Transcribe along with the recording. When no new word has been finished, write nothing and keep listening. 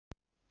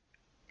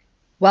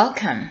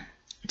Welcome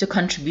to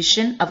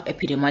Contribution of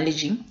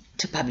Epidemiology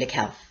to Public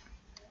Health.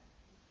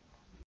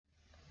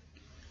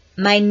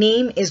 My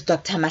name is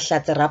Dr.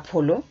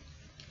 Mahlatse,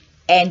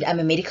 and I'm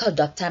a medical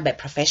doctor by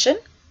profession.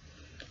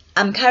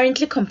 I'm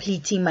currently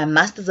completing my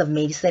Masters of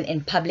Medicine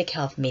in Public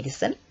Health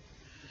Medicine.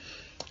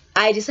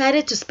 I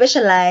decided to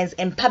specialize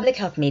in public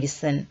health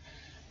medicine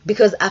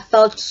because I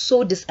felt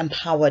so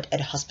disempowered at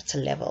a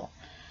hospital level,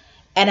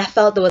 and I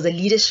felt there was a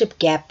leadership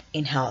gap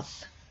in health.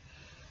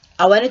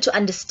 I wanted to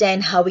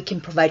understand how we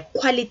can provide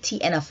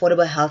quality and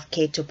affordable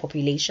healthcare to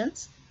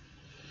populations,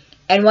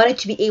 and wanted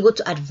to be able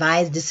to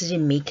advise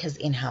decision makers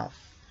in health.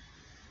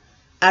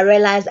 I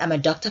realized I'm a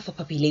doctor for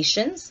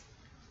populations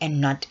and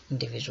not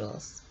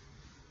individuals.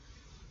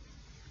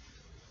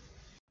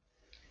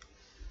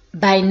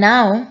 By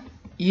now,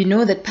 you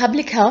know that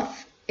public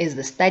health is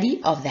the study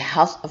of the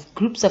health of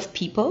groups of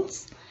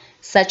peoples,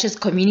 such as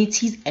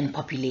communities and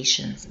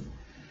populations.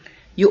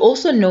 You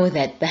also know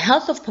that the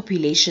health of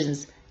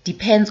populations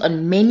depends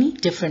on many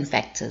different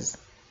factors.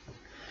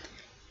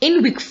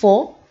 In week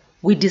 4,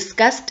 we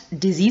discussed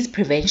disease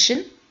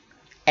prevention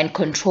and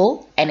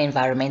control and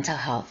environmental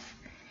health,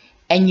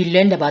 and you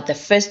learned about the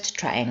first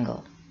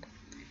triangle.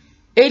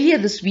 Earlier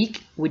this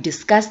week, we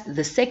discussed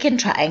the second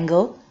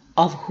triangle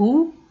of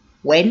who,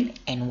 when,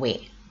 and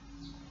where.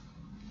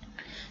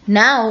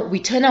 Now we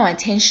turn our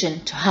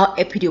attention to how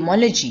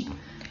epidemiology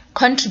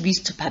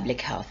contributes to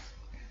public health.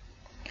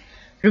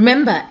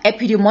 Remember,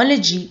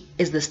 epidemiology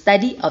is the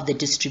study of the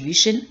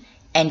distribution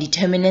and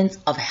determinants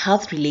of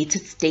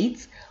health-related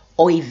states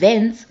or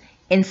events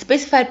in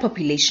specified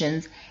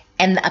populations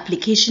and the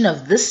application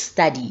of this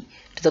study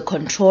to the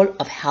control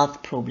of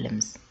health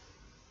problems.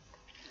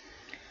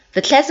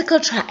 The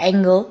classical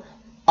triangle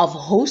of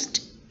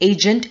host,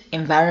 agent,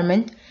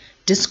 environment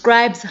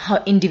describes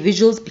how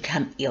individuals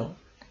become ill.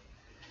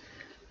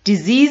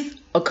 Disease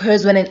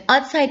occurs when an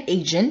outside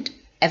agent,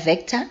 a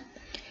vector,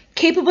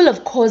 capable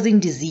of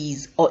causing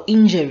disease or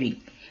injury,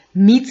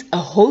 meets a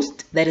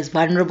host that is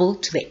vulnerable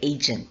to the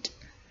agent.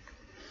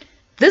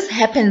 This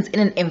happens in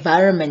an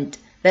environment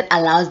that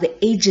allows the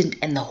agent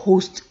and the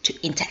host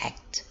to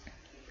interact.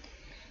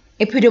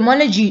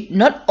 Epidemiology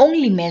not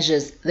only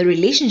measures the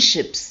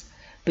relationships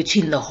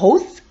between the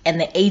hosts and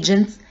the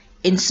agents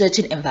in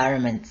certain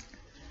environments,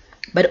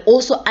 but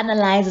also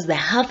analyzes the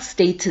health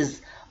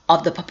status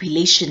of the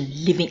population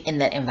living in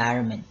that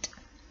environment.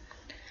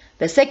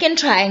 The second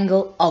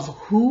triangle of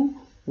who,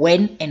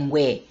 when, and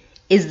where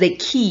is the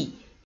key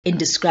in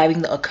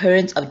describing the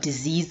occurrence of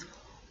disease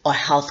or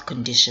health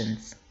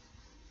conditions.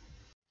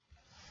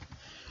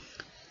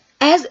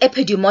 As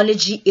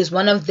epidemiology is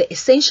one of the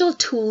essential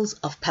tools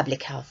of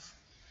public health,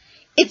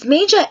 its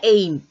major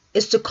aim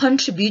is to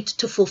contribute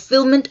to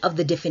fulfillment of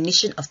the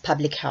definition of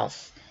public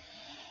health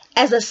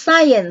as a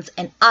science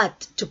and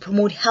art to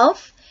promote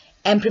health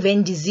and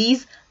prevent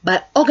disease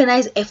by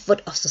organized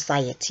effort of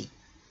society,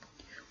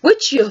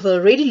 which you have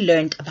already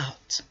learned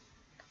about.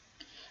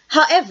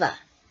 However,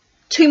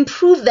 to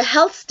improve the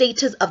health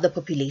status of the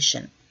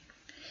population,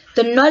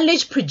 the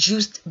knowledge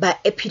produced by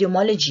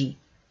epidemiology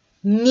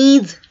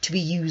needs to be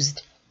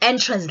used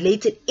and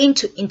translated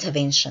into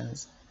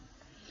interventions.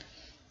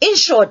 In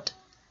short,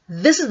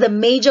 this is the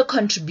major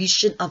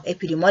contribution of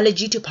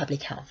epidemiology to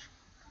public health,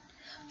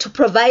 to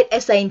provide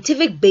a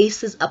scientific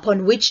basis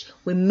upon which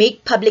we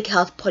make public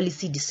health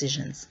policy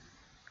decisions.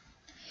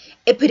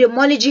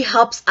 Epidemiology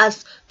helps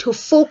us to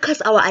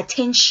focus our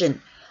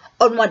attention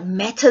on what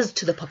matters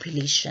to the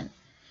population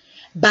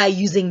by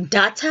using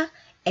data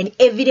and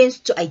evidence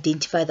to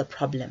identify the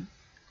problem,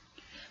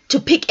 to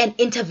pick an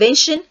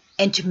intervention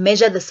and to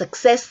measure the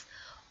success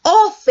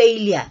or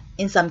failure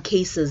in some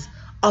cases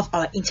of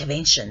our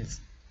interventions.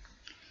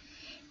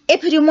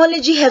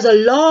 Epidemiology has a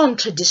long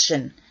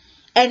tradition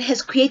and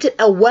has created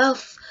a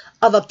wealth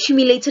of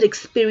accumulated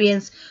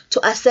experience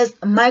to assess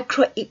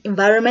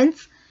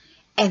microenvironments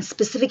and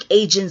specific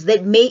agents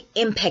that may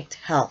impact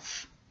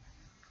health.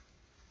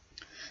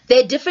 There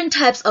are different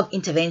types of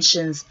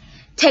interventions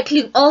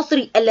tackling all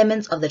three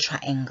elements of the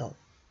triangle.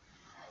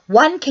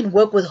 One can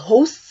work with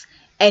hosts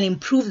and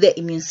improve their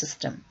immune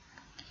system,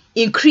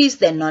 increase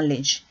their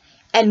knowledge,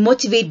 and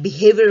motivate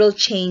behavioral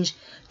change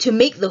to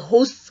make the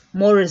hosts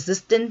more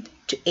resistant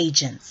to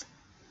agents.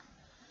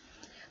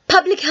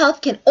 Public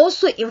health can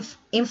also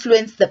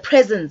influence the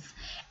presence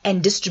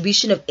and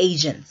distribution of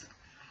agents.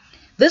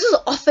 This is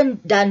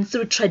often done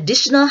through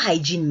traditional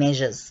hygiene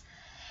measures,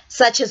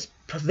 such as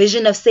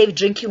provision of safe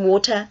drinking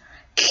water,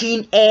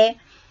 clean air,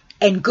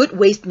 and good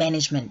waste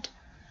management,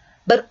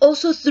 but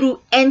also through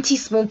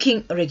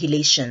anti-smoking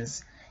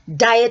regulations,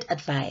 diet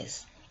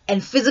advice,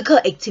 and physical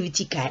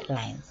activity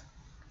guidelines.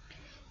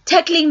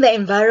 Tackling the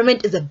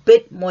environment is a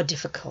bit more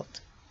difficult.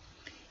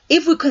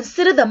 If we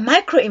consider the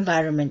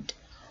microenvironment,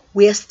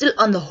 we are still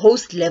on the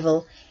host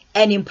level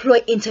and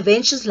employ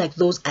interventions like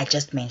those I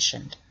just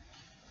mentioned.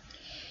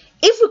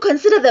 If we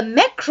consider the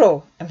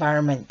macro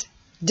environment,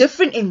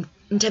 different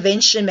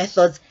intervention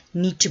methods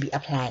need to be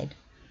applied.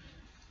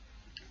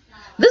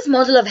 This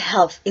model of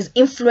health is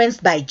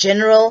influenced by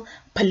general,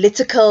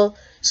 political,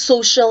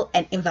 social,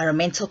 and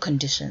environmental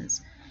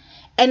conditions,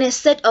 and a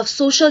set of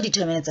social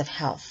determinants of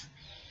health,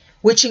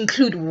 which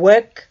include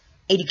work,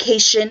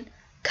 education,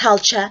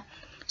 culture,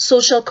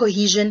 social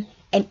cohesion,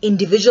 and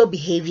individual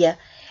behavior,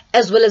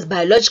 as well as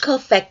biological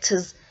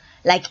factors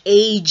like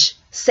age,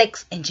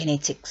 sex, and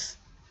genetics.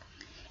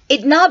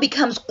 It now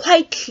becomes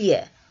quite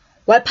clear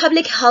why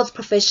public health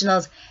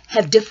professionals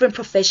have different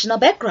professional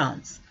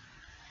backgrounds.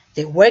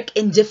 They work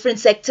in different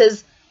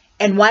sectors,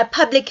 and why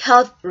public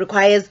health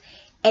requires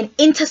an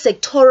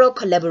intersectoral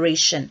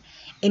collaboration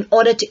in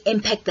order to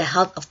impact the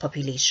health of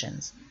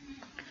populations.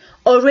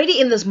 Already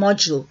in this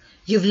module,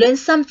 you've learned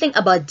something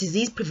about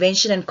disease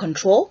prevention and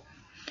control,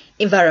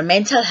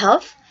 environmental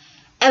health,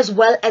 as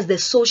well as the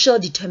social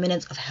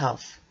determinants of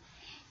health.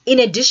 In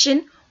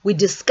addition, we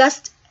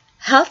discussed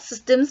health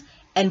systems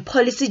and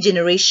policy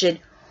generation,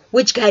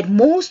 which guide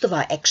most of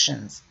our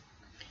actions.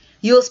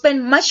 You will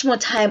spend much more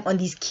time on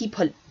these key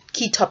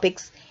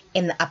topics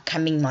in the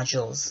upcoming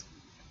modules.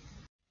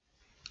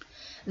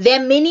 There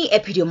are many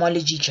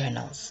epidemiology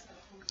journals.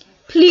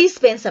 Please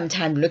spend some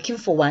time looking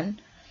for one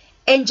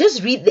and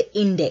just read the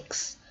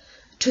index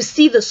to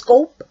see the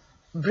scope,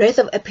 breadth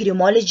of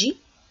epidemiology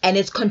and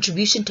its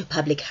contribution to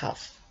public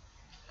health.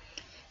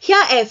 Here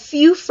are a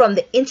few from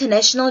the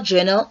International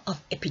Journal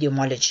of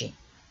Epidemiology.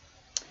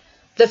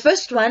 The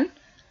first one,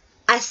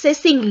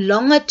 assessing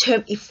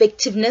longer-term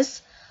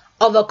effectiveness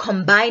of a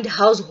combined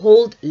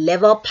household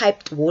level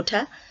piped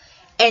water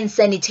and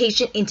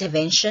sanitation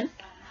intervention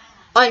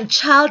on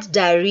child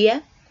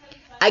diarrhea,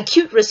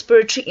 acute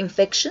respiratory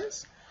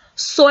infections,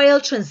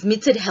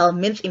 soil-transmitted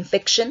helminth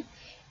infection,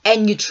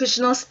 and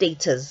nutritional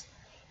status,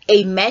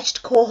 a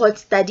matched cohort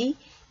study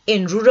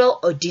in rural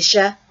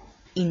Odisha,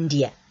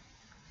 India.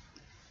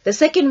 The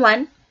second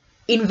one,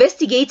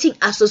 investigating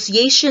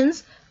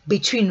associations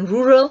between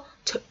rural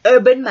to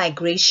urban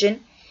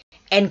migration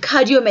and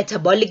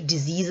cardiometabolic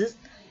diseases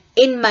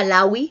in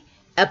Malawi,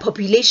 a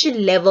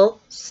population-level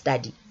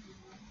study.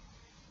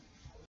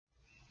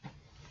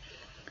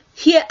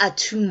 Here are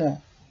two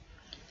more.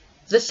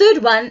 The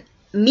third one,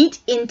 meat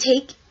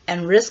intake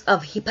and risk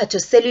of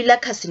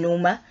hepatocellular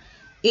carcinoma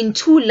in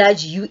two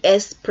large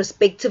US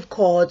prospective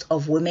cohorts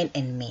of women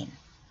and men.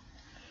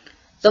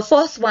 The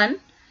fourth one,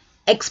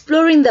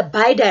 exploring the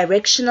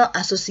bidirectional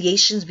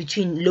associations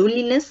between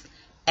loneliness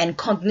and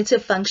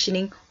cognitive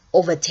functioning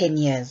over 10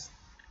 years.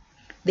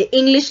 The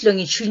English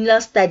longitudinal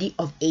study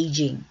of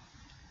aging.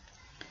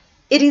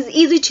 It is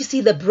easy to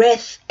see the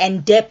breadth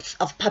and depth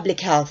of public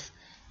health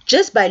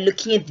just by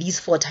looking at these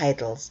four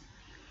titles.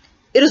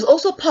 It is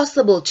also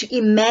possible to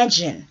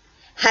imagine,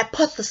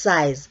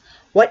 hypothesize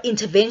what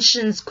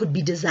interventions could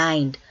be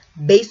designed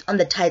based on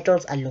the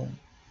titles alone.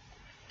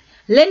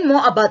 Learn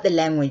more about the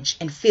language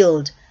and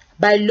field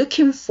by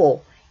looking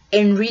for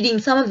and reading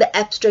some of the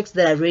abstracts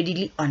that are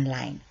readily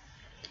online.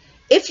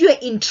 If you are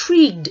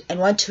intrigued and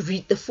want to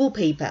read the full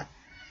paper,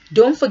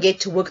 don't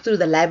forget to work through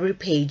the library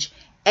page,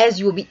 as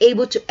you will be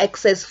able to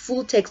access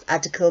full text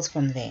articles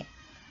from there.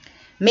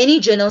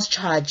 Many journals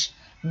charge,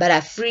 but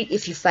are free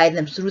if you find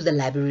them through the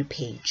library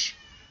page.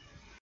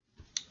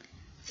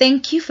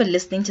 Thank you for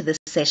listening to this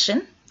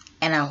session,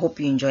 and I hope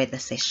you enjoyed the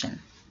session.